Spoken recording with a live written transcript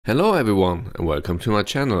Hello everyone and welcome to my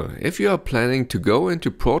channel. If you are planning to go into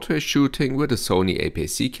portrait shooting with a Sony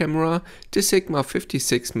APS-C camera, the Sigma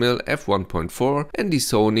 56mm f1.4 and the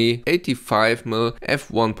Sony 85mm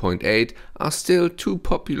f1.8 are still two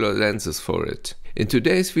popular lenses for it. In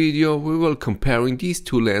today's video we will comparing these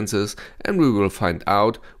two lenses and we will find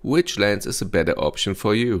out which lens is a better option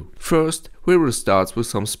for you. First we will start with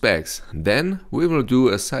some specs, then we will do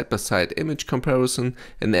a side-by-side image comparison,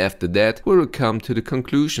 and after that we will come to the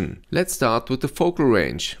conclusion. Let's start with the focal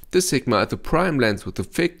range. The Sigma is a prime lens with a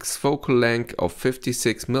fixed focal length of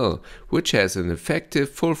 56mm, which has an effective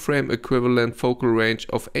full frame equivalent focal range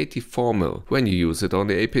of 84mm when you use it on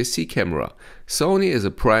the APS-C camera. Sony is a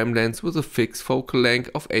prime lens with a fixed focal length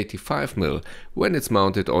of 85mm. When it's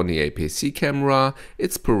mounted on the APS-C camera,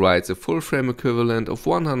 it provides a full frame equivalent of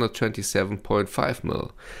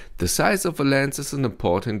 127.5mm. The size of a lens is an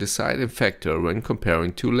important deciding factor when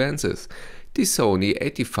comparing two lenses. The Sony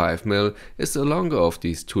 85mm is the longer of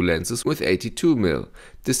these two lenses with 82mm.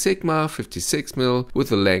 The Sigma 56mm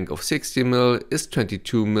with a length of 60mm is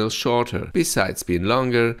 22mm shorter. Besides being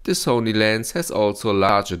longer, the Sony lens has also a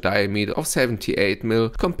larger diameter of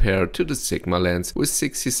 78mm compared to the Sigma lens with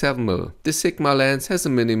 67mm. The Sigma lens has a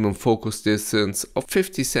minimum focus distance of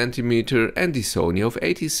 50 cm and the Sony of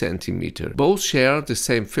 80 cm. Both share the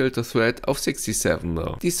same filter thread of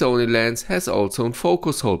 67mm. The Sony lens has also a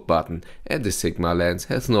focus hold button and the Sigma lens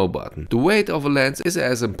has no button. The weight of a lens is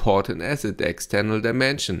as important as its external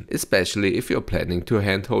dimension, especially if you're planning to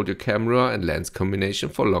handhold your camera and lens combination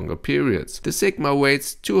for longer periods. The Sigma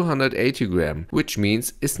weighs 280 grams, which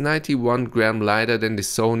means it's 91 grams lighter than the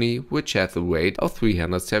Sony, which has a weight of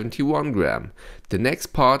 371 grams. The next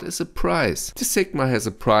part is the price. The Sigma has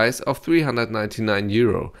a price of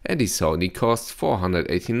 €399 and the Sony costs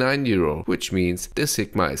 €489, which means the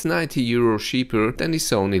Sigma is €90 cheaper than the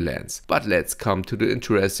Sony lens. But let's come to the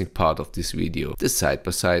interesting part of this video, the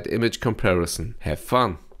side-by-side image comparison. Have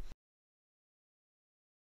fun!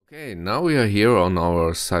 Okay, now we are here on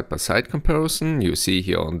our side-by-side comparison. You see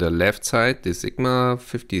here on the left side the Sigma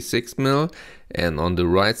 56mm and on the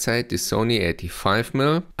right side the Sony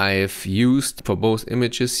 85mm. I have used for both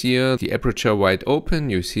images here the aperture wide open.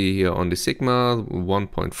 You see here on the Sigma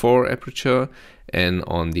 1.4 aperture and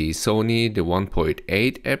on the Sony the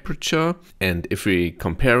 1.8 aperture. And if we're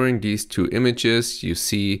comparing these two images, you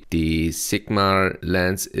see the Sigma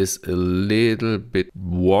lens is a little bit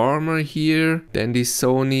warmer here than the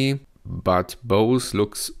Sony, but both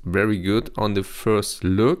looks very good on the first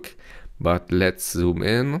look. But let's zoom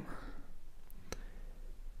in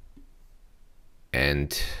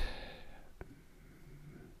and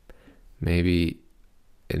maybe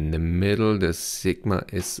in the middle the Sigma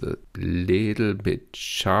is a little bit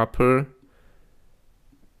sharper,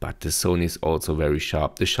 but the Sony is also very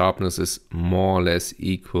sharp. The sharpness is more or less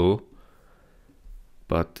equal,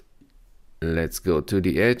 but let's go to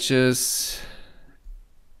the edges.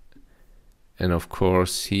 And of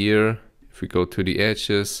course here, if we go to the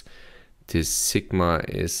edges, the Sigma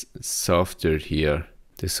is softer here.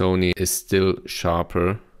 The Sony is still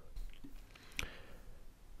sharper.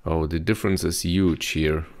 Oh, the difference is huge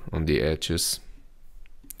here on the edges.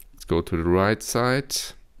 Let's go to the right side.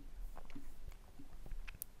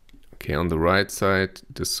 Okay, on the right side,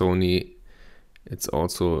 the Sony, it's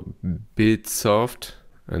also a bit soft.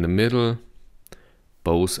 In the middle,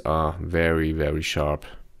 both are very, very sharp.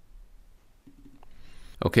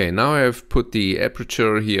 Okay, now I have put the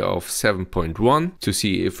aperture here of 7.1 to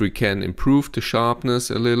see if we can improve the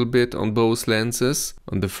sharpness a little bit on both lenses.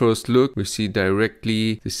 On the first look, we see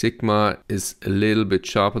directly the Sigma is a little bit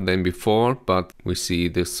sharper than before, but we see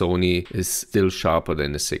the Sony is still sharper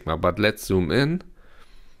than the Sigma. But let's zoom in.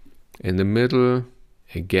 In the middle,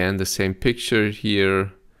 again the same picture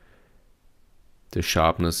here. The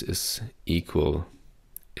sharpness is equal.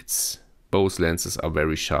 Both lenses are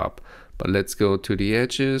very sharp. But let's go to the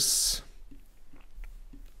edges.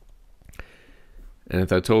 And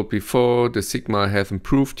as I told before, the Sigma has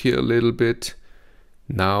improved here a little bit.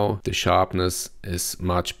 Now the sharpness is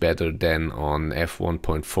much better than on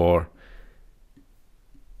F1.4.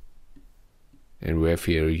 And we have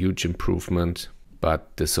here a huge improvement,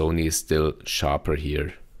 but the Sony is still sharper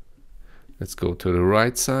here. Let's go to the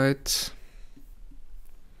right side.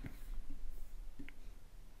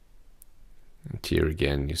 And here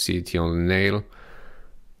again, you see it here on the nail.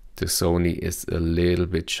 The Sony is a little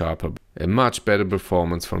bit sharper. A much better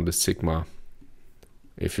performance from the Sigma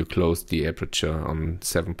if you close the aperture on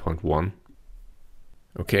 7.1.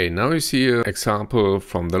 Okay, now you see an example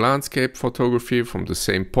from the landscape photography from the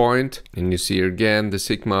same point. And you see again the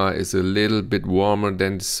Sigma is a little bit warmer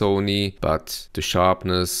than the Sony, but the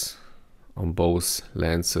sharpness on both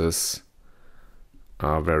lenses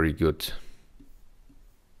are very good.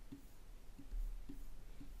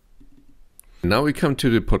 Now we come to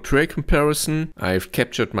the portrait comparison. I've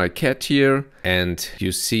captured my cat here, and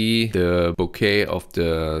you see the bokeh of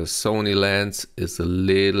the Sony lens is a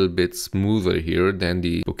little bit smoother here than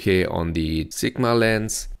the bokeh on the Sigma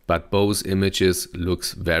lens, but both images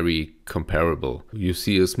looks very comparable. You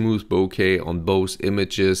see a smooth bokeh on both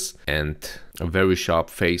images and a very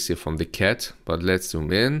sharp face here from the cat. But let's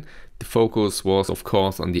zoom in. The focus was of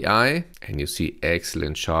course on the eye, and you see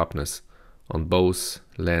excellent sharpness on both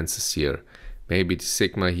lenses here. Maybe the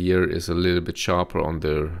Sigma here is a little bit sharper on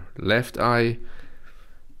the left eye,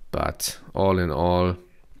 but all in all,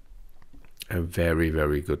 a very,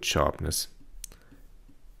 very good sharpness.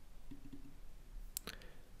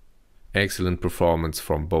 Excellent performance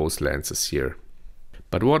from both lenses here.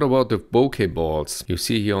 But what about the bokeh balls? You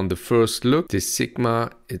see here on the first look, the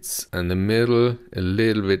Sigma, it's in the middle a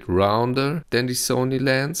little bit rounder than the Sony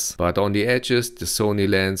lens, but on the edges, the Sony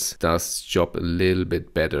lens does job a little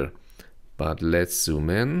bit better. But let's zoom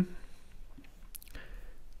in.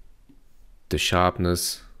 The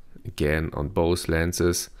sharpness, again, on both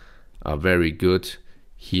lenses are very good.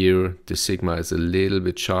 Here, the Sigma is a little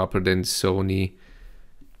bit sharper than the Sony.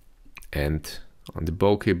 And on the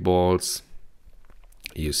bokeh balls,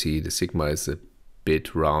 you see the Sigma is a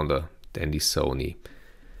bit rounder than the Sony.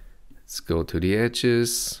 Let's go to the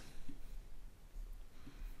edges.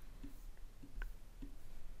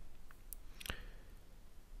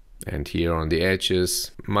 And here on the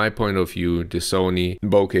edges, my point of view, the Sony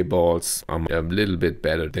bokeh balls are a little bit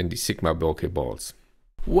better than the Sigma bokeh balls.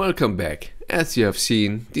 Welcome back. As you have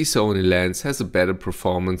seen, the Sony lens has a better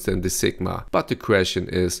performance than the Sigma, but the question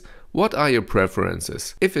is, what are your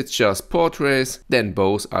preferences? If it's just portraits, then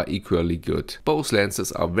both are equally good. Both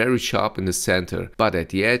lenses are very sharp in the center, but at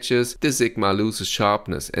the edges, the Sigma loses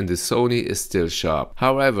sharpness and the Sony is still sharp.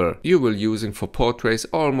 However, you will using for portraits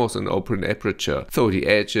almost an open aperture, though the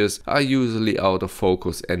edges are usually out of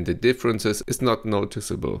focus and the differences is not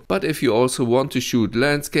noticeable. But if you also want to shoot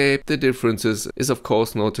landscape, the differences is of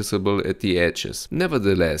course noticeable at the edges.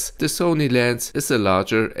 Nevertheless, the Sony lens is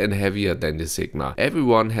larger and heavier than the Sigma.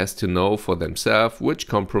 Everyone has to know for themselves which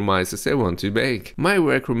compromises they want to make. My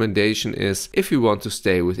recommendation is, if you want to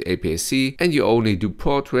stay with APS-C and you only do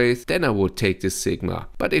portraits, then I would take the Sigma.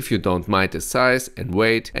 But if you don't mind the size and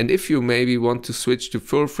weight, and if you maybe want to switch to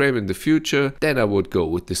full frame in the future, then I would go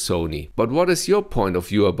with the Sony. But what is your point of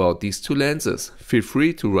view about these two lenses? Feel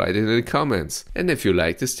free to write it in the comments. And if you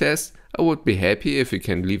like this test, I would be happy if you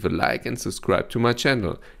can leave a like and subscribe to my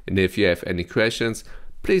channel. And if you have any questions,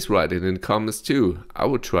 please write it in the comments too. I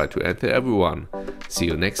will try to answer everyone. See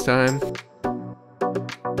you next time.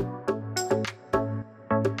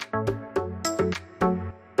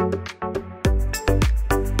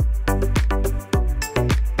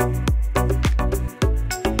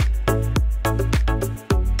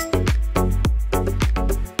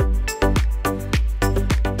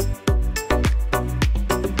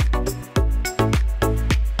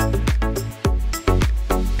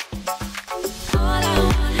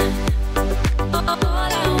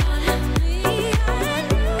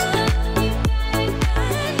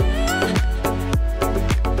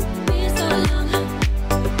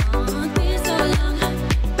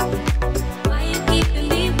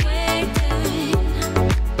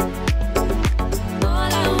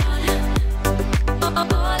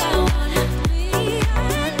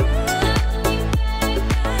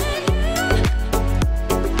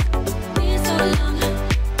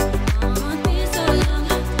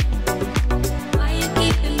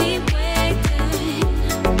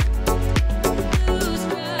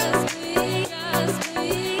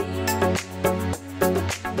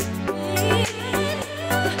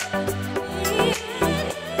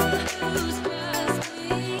 Lose